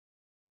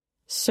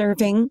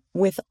Serving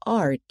with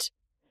Art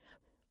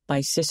by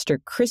Sister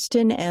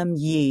Kristen M.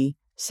 Yee,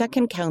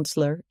 Second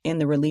Counselor in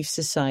the Relief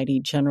Society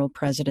General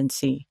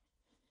Presidency.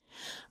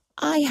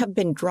 I have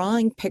been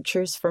drawing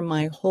pictures for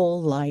my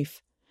whole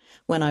life.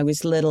 When I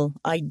was little,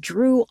 I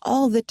drew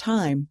all the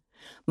time.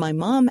 My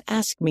mom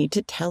asked me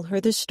to tell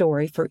her the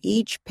story for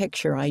each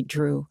picture I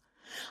drew.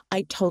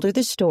 I told her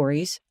the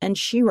stories, and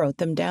she wrote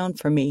them down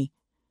for me.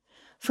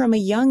 From a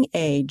young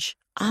age,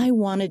 I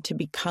wanted to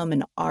become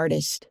an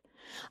artist.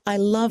 I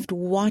loved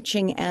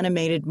watching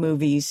animated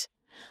movies.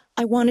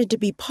 I wanted to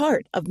be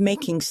part of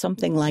making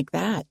something like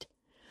that.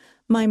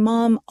 My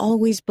mom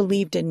always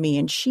believed in me,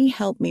 and she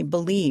helped me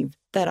believe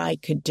that I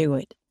could do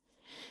it.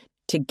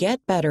 To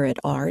get better at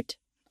art,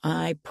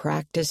 I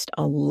practiced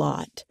a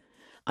lot.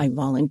 I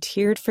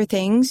volunteered for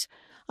things.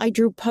 I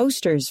drew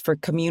posters for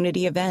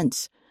community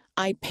events.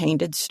 I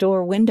painted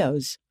store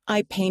windows.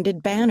 I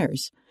painted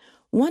banners.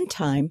 One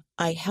time,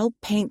 I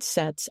helped paint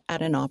sets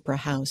at an opera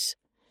house.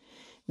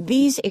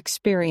 These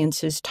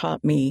experiences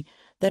taught me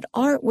that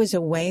art was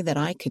a way that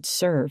I could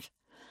serve.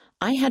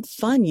 I had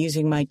fun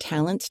using my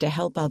talents to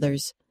help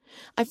others.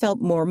 I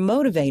felt more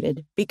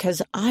motivated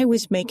because I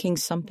was making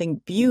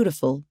something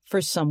beautiful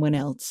for someone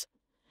else.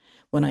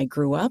 When I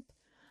grew up,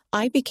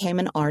 I became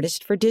an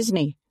artist for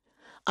Disney.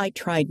 I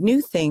tried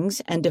new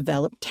things and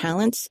developed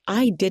talents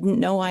I didn't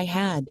know I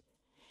had.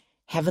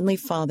 Heavenly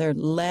Father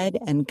led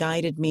and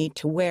guided me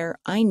to where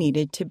I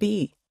needed to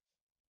be.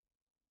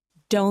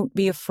 Don't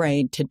be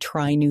afraid to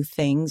try new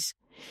things.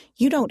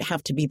 You don't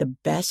have to be the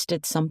best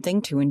at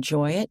something to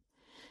enjoy it.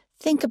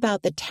 Think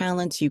about the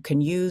talents you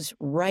can use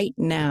right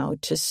now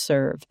to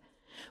serve.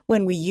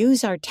 When we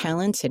use our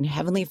talents in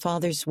Heavenly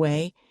Father's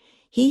way,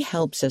 He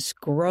helps us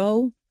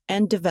grow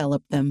and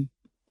develop them.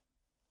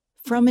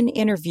 From an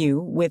interview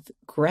with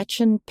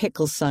Gretchen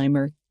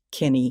Picklesheimer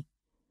Kinney.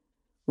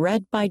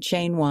 Read by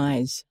Jane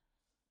Wise.